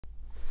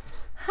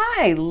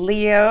Hi,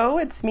 Leo.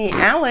 It's me,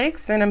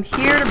 Alex, and I'm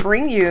here to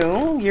bring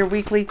you your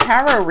weekly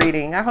tarot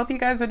reading. I hope you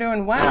guys are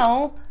doing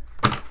well.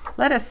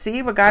 Let us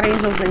see what God,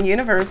 angels, and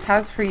universe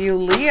has for you,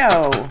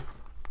 Leo.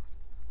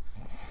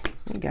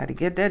 You got to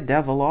get that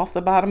devil off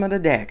the bottom of the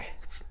deck.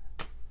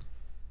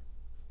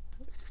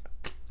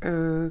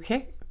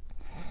 Okay.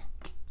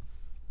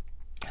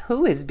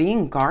 Who is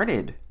being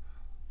guarded?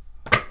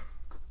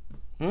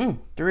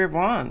 Three of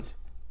Wands.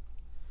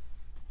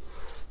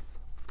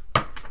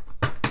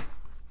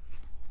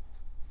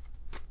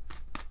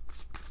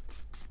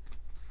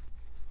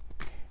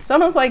 It's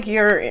almost like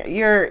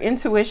your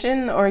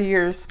intuition or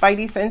your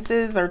spidey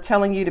senses are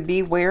telling you to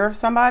beware of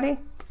somebody.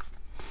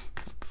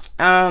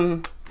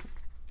 Some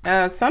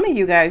of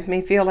you guys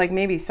may feel like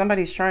maybe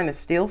somebody's trying to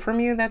steal from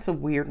you. That's a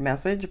weird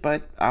message,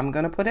 but I'm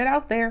going to put it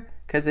out there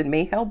because it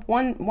may help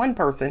one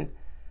person.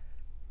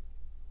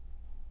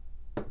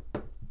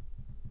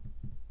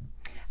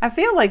 I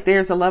feel like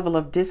there's a level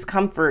of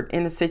discomfort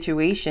in a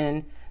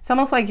situation. It's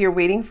almost like you're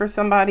waiting for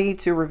somebody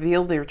to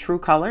reveal their true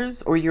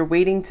colors, or you're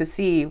waiting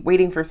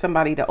for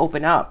somebody to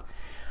open up.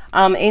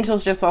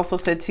 Angels just also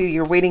said too,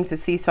 you're waiting to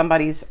see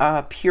somebody's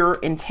pure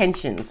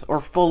intentions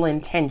or full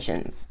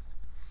intentions.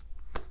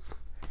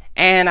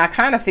 And I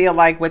kind of feel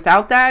like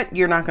without that,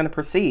 you're not going to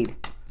proceed.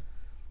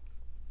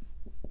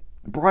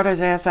 Brought his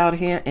ass out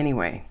here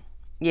anyway.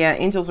 Yeah,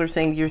 angels are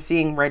saying you're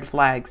seeing red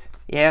flags.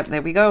 Yeah,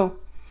 there we go.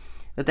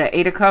 With the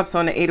Eight of Cups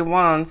on the Eight of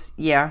Wands.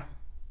 Yeah.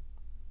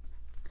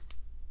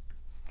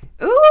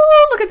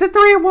 Ooh, look at the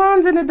Three of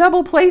Wands in the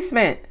double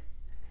placement.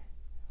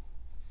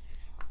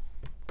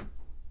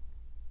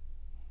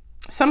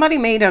 Somebody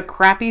made a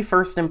crappy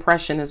first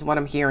impression is what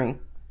I'm hearing.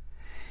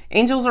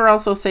 Angels are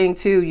also saying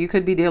too, you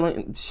could be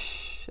dealing...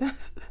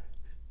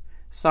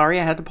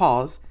 Sorry, I had to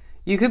pause.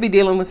 You could be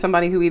dealing with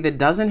somebody who either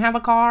doesn't have a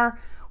car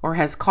or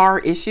has car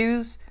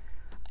issues,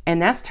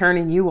 and that's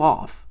turning you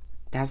off.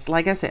 That's,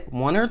 like I said,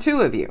 one or two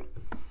of you.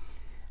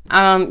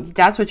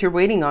 That's what you're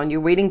waiting on.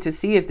 You're waiting to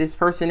see if this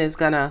person is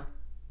gonna,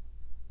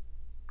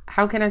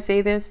 how can I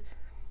say this?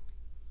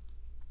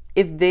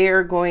 If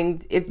you're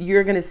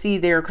gonna see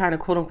their kind of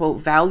quote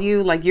unquote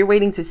value, like you're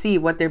waiting to see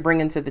what they're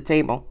bringing to the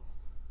table.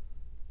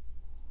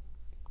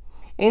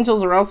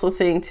 Angels are also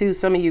saying too,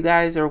 some of you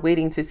guys are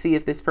waiting to see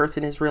if this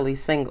person is really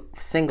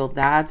single.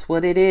 That's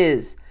what it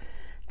is.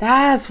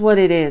 That's what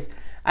it is.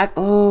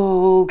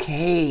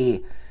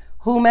 Okay.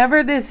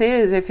 Whomever this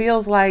is, it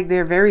feels like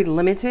they're very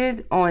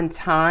limited on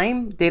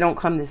time. They don't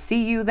come to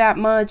see you that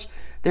much.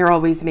 They're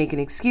always making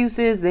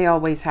excuses. They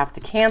always have to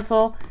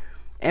cancel.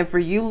 And for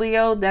you,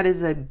 Leo, that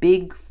is a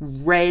big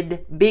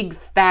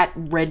fat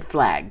red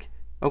flag.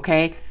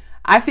 Okay?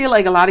 I feel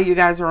like a lot of you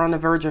guys are on the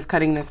verge of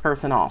cutting this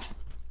person off.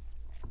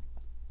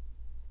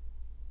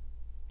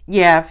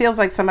 Yeah, it feels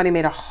like somebody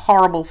made a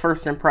horrible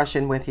first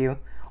impression with you,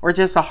 or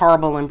just a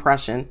horrible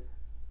impression.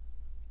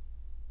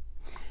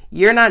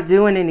 You're not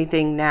doing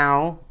anything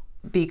now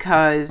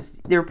because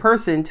their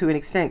person, to an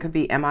extent, could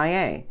be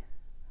MIA.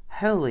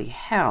 Holy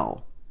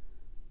hell.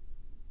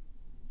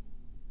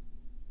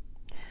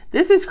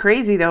 This is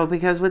crazy, though,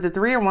 because with the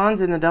Three of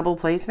Wands in the double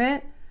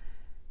placement,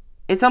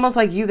 it's almost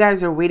like you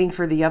guys are waiting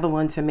for the other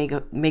one to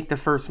make the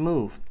first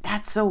move.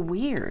 That's so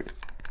weird.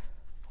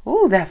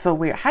 Ooh, that's so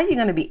weird. How are you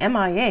going to be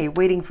MIA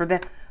waiting for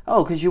that?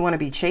 Oh, because you want to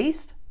be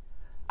chased?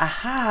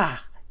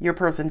 Aha. Your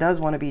person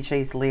does want to be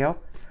chased, Leo.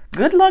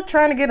 Good luck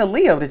trying to get a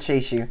Leo to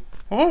chase you.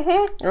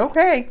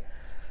 Okay.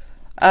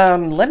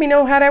 Let me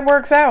know how that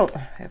works out.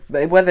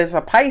 Whether it's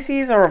a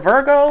Pisces or a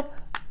Virgo,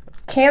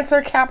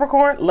 Cancer,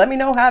 Capricorn, let me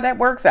know how that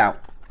works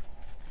out.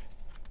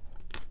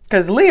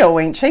 Because Leo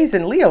ain't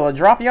chasing. Leo will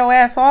drop your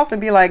ass off and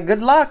be like,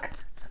 good luck.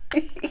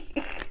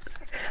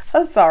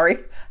 I'm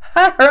sorry.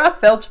 I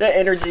felt your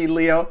energy,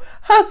 Leo.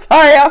 I'm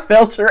sorry, I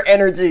felt your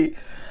energy.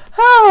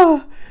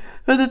 Oh,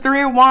 the Three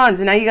of Wands.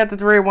 And now you got the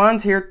Three of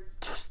Wands here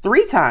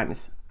 3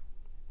 times.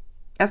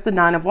 That's the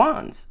Nine of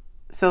Wands.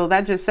 So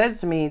that just says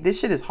to me, this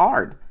shit is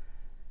hard.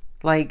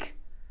 Like,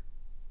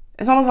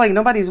 it's almost like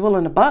nobody's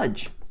willing to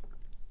budge.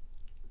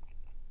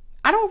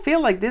 I don't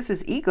feel like this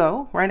is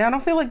ego, right? I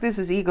don't feel like this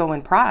is ego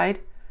and pride.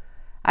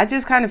 I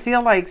just kind of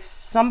feel like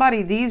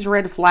these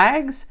red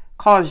flags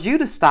caused you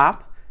to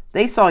stop.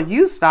 They saw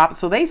you stop,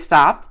 so they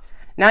stopped.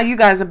 Now you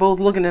guys are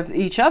both looking at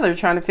each other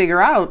trying to figure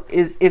out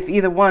if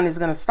either one is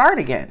going to start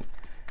again.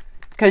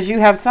 Because you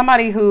have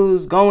somebody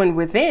who's going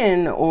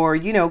within or,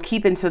 you know,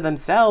 keeping to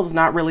themselves,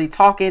 not really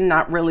talking,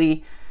 not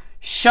really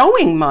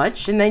showing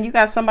much. And then you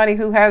got somebody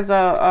who has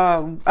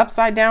a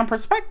upside down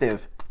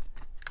perspective.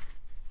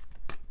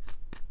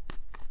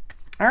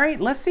 All right,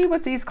 let's see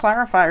what these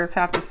clarifiers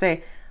have to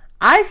say.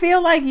 I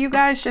feel like you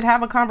guys should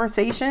have a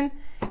conversation,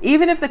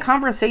 even if the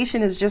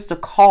conversation is just to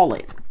call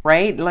it,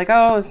 right? Like,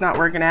 oh, it's not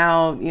working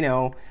out, you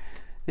know,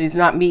 he's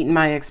not meeting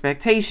my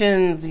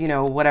expectations, you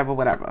know,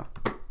 whatever.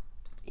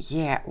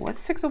 Yeah, what's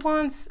 6 of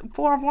Wands,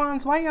 4 of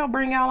Wands? Why y'all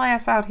bring y'all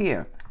ass out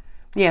here?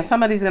 Yeah,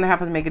 somebody's going to have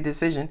to make a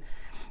decision.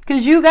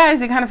 Because you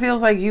guys, it kind of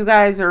feels like you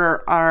guys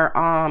are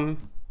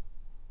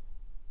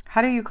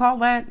how do you call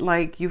that?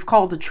 Like, you've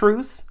called a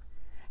truce,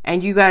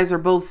 and you guys are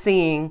both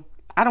seeing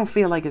I don't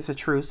feel like it's a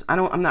truce.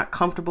 I'm not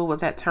comfortable with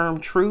that term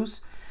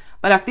truce,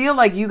 but I feel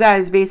like you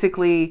guys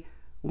basically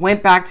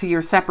went back to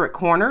your separate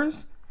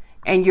corners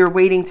and you're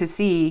waiting to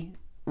see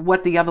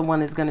what the other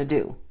one is going to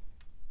do.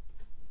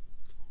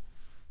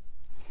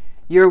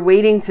 You're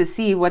waiting to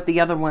see what the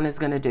other one is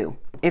going to do.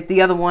 If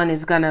the other one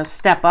is going to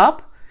step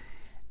up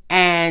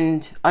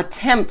and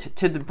attempt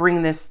to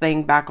bring this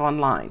thing back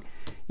online.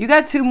 You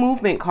got 2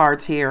 movement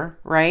cards here,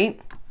 right?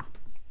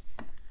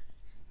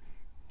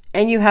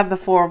 And you have the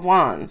 4 of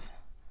Wands.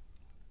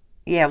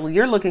 Yeah, well,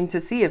 you're looking to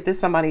see if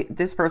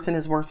this person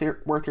is worth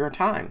your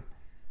time.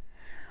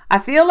 I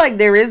feel like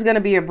there is going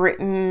to be a break.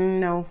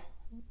 No.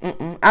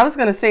 I was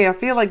going to say, I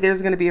feel like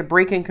there's going to be a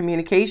break in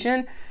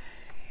communication.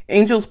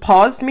 Angels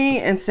paused me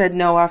and said,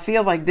 no, I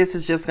feel like this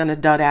is just going to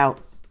dud out.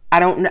 I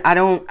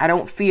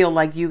don't feel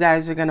like you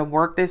guys are going to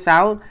work this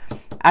out.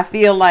 I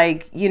feel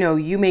like, you know,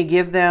 you may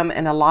give them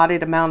an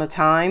allotted amount of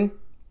time,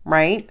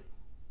 right?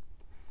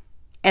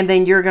 And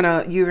then you're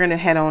going to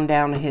head on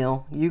down the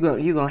hill. You're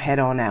going to head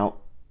on out,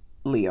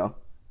 Leo.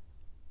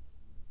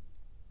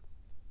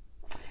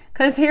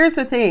 Because here's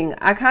the thing.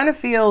 I kind of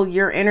feel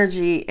your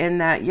energy in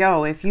that,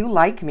 yo, if you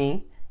like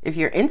me, if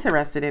you're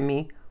interested in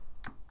me,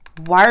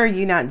 why are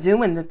you not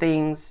doing the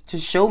things to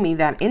show me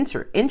that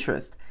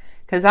interest?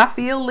 Because I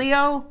feel,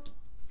 Leo,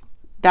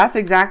 that's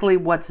exactly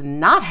what's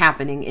not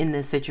happening in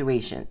this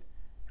situation,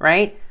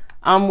 right?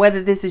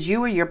 Whether this is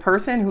you or your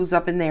person who's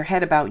up in their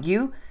head about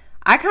you,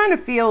 I kind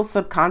of feel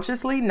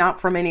subconsciously,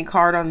 not from any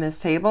card on this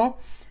table,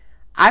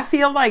 I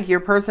feel like your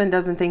person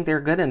doesn't think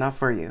they're good enough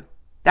for you.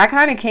 That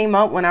kind of came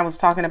up when I was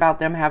talking about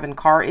them having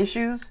car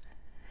issues,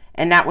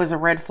 and that was a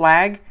red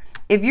flag.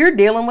 If you're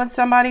dealing with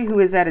somebody who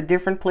is at a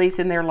different place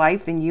in their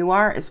life than you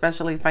are,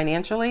 especially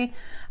financially,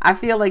 I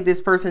feel like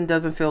this person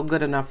doesn't feel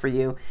good enough for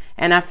you.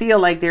 And I feel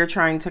like they're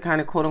trying to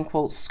kind of quote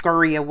unquote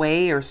scurry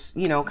away, or,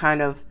 you know,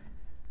 kind of,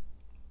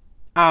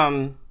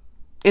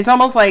 it's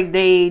almost like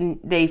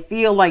they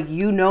feel like,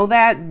 you know,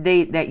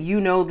 that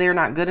you know they're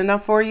not good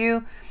enough for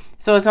you.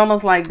 So it's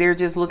almost like they're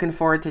just looking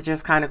for it to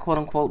just kind of quote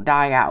unquote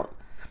die out.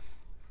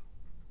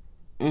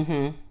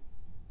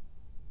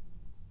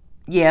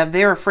 Yeah,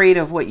 they're afraid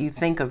of what you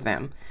think of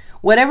them.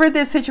 Whatever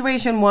this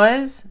situation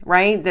was,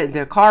 right?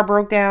 The car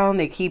broke down.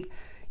 They keep,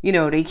 you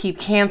know, they keep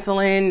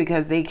canceling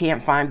because they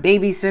can't find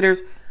babysitters.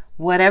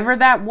 Whatever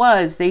that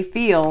was, they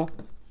feel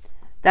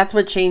that's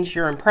what changed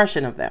your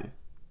impression of them,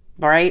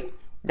 right?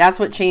 That's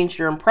what changed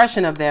your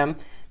impression of them.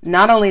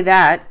 Not only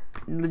that,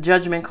 the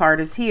Judgment card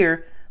is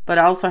here, but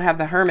I also have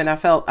the Hermit. I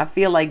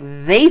feel like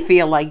they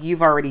feel like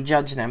you've already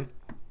judged them.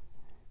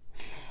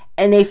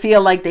 And they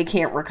feel like they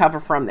can't recover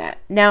from that.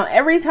 Now,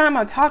 every time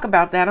I talk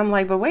about that, I'm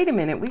like, but wait a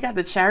minute. We got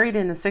the Chariot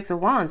and the 6 of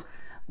Wands.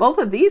 Both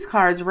of these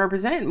cards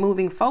represent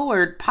moving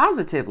forward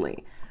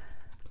positively.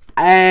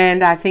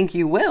 And I think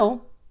you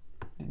will.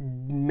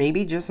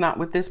 Maybe just not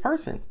with this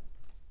person.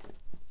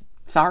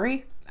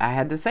 Sorry, I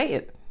had to say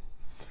it.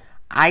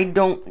 I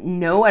don't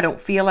know. I don't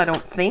feel. I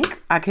don't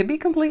think. I could be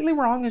completely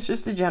wrong. It's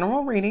just a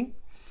general reading.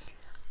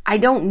 I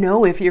don't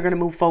know if you're going to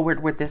move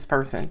forward with this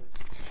person.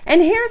 And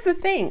here's the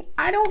thing.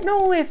 I don't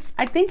know if,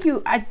 I think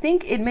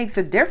it makes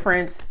a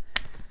difference,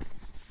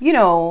 you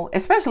know,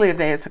 especially if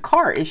there's a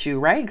car issue,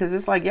 right? Because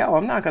it's like, yo,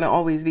 I'm not going to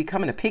always be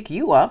coming to pick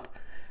you up,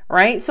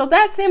 right? So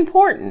that's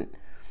important.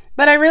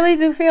 But I really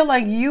do feel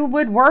like you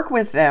would work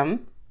with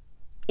them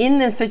in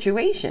this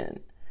situation.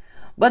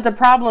 But the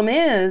problem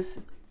is,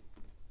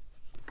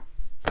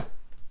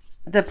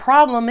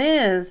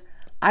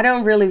 I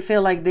don't really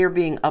feel like they're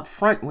being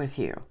upfront with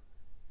you.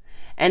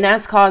 And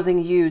that's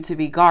causing you to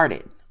be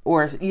guarded.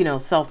 Or, you know,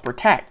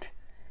 self-protect.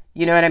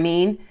 You know what I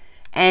mean?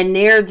 And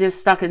they're just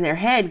stuck in their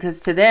head because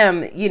to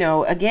them, you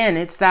know, again,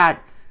 it's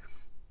that,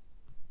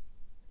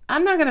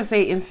 I'm not going to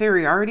say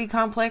inferiority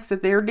complex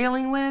that they're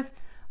dealing with,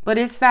 but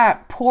it's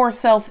that poor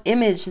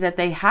self-image that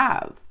they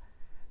have.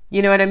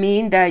 You know what I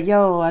mean? That,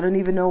 yo, I don't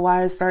even know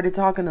why I started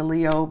talking to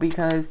Leo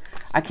because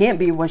I can't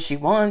be what she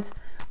wants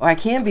or I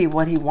can't be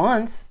what he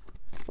wants.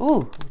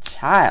 Ooh,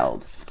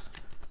 child.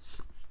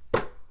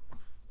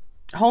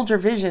 Hold your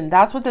vision.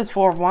 That's what this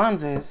 4 of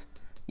Wands is.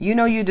 You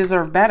know you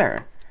deserve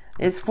better.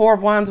 It's 4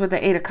 of Wands with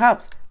the 8 of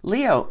Cups.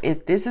 Leo,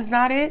 if this is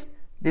not it,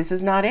 this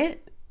is not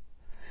it.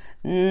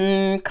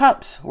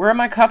 Cups. Where are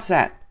my cups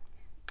at?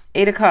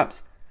 8 of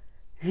Cups.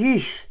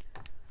 Yeesh.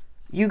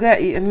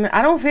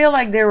 I don't feel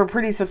like there were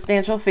pretty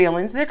substantial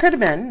feelings. There could have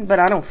been, but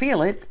I don't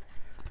feel it.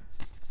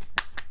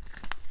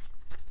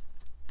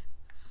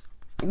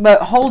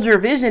 But hold your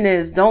vision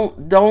is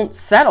don't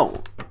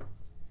settle.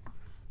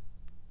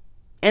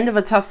 End of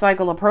a tough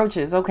cycle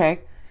approaches.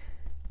 Okay.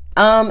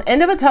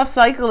 End of a tough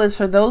cycle is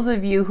for those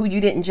of you who you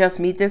didn't just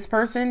meet this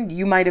person.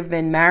 You might have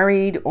been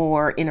married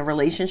or in a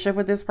relationship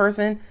with this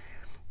person.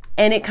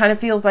 And it kind of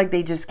feels like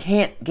they just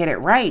can't get it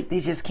right. They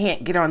just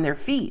can't get on their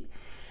feet.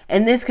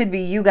 And this could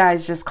be you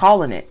guys just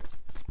calling it.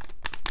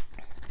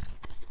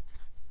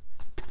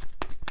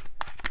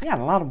 Yeah,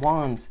 a lot of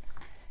wands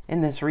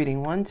in this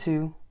reading. 1,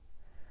 2,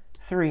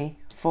 3,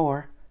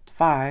 4,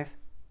 5,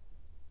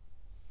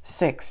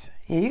 6.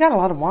 Yeah, you got a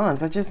lot of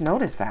wands. I just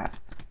noticed that.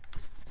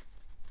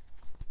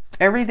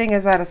 Everything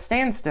is at a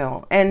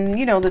standstill. And,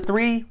 you know, the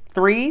 3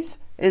 threes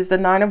is the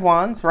 9 of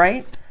Wands,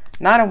 right?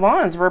 9 of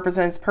Wands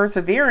represents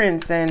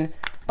perseverance,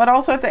 but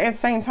also at the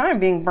same time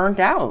being burnt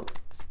out.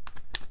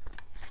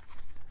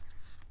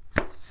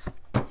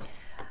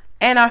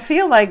 And I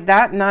feel like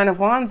that 9 of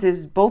Wands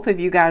is both of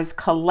you guys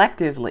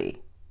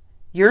collectively.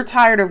 You're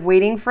tired of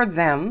waiting for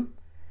them,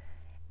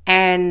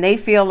 and they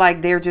feel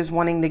like they're just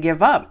wanting to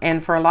give up.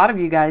 And for a lot of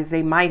you guys,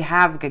 they might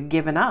have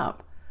given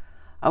up.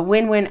 A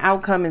win-win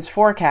outcome is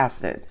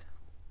forecasted.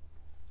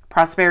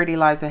 Prosperity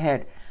lies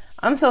ahead.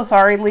 I'm so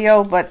sorry,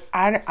 Leo, but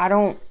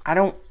I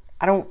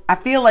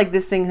feel like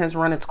this thing has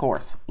run its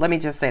course. Let me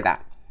just say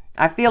that.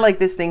 I feel like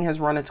this thing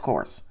has run its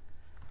course.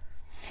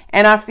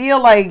 And I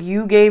feel like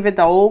you gave it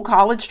the old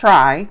college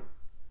try,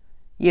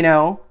 you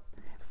know.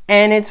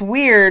 And it's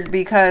weird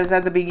because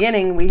at the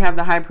beginning, we have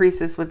the High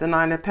Priestess with the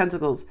 9 of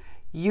Pentacles.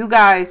 You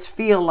guys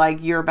feel like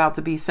you're about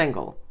to be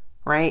single,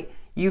 right?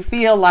 You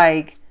feel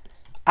like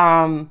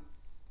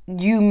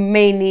you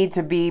may need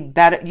to be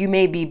better. You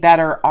may be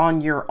better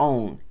on your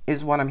own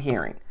is what I'm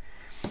hearing.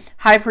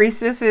 High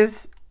Priestess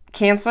is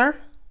Cancer.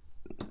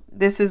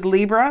 This is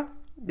Libra.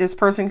 This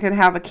person could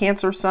have a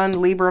Cancer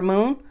Sun, Libra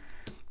Moon,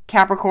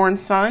 Capricorn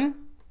Sun,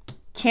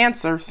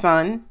 Cancer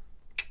Sun,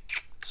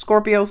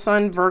 Scorpio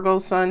Sun, Virgo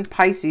Sun,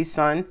 Pisces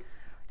Sun,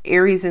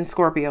 Aries and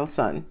Scorpio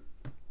Sun.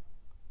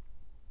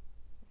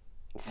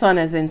 Sun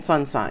as in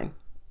sun sign.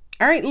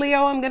 All right,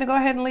 Leo, I'm going to go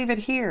ahead and leave it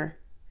here.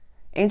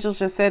 Angels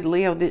just said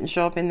Leo didn't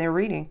show up in their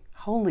reading.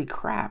 Holy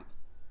crap.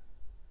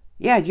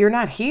 Yeah, you're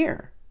not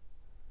here.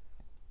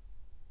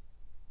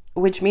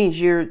 Which means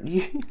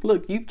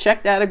look, you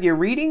checked out of your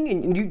reading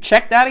and you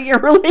checked out of your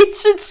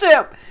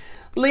relationship.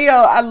 Leo,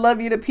 I love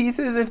you to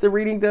pieces. If the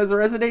reading does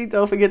resonate,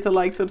 don't forget to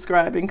like,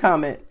 subscribe, and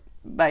comment.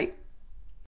 Bye.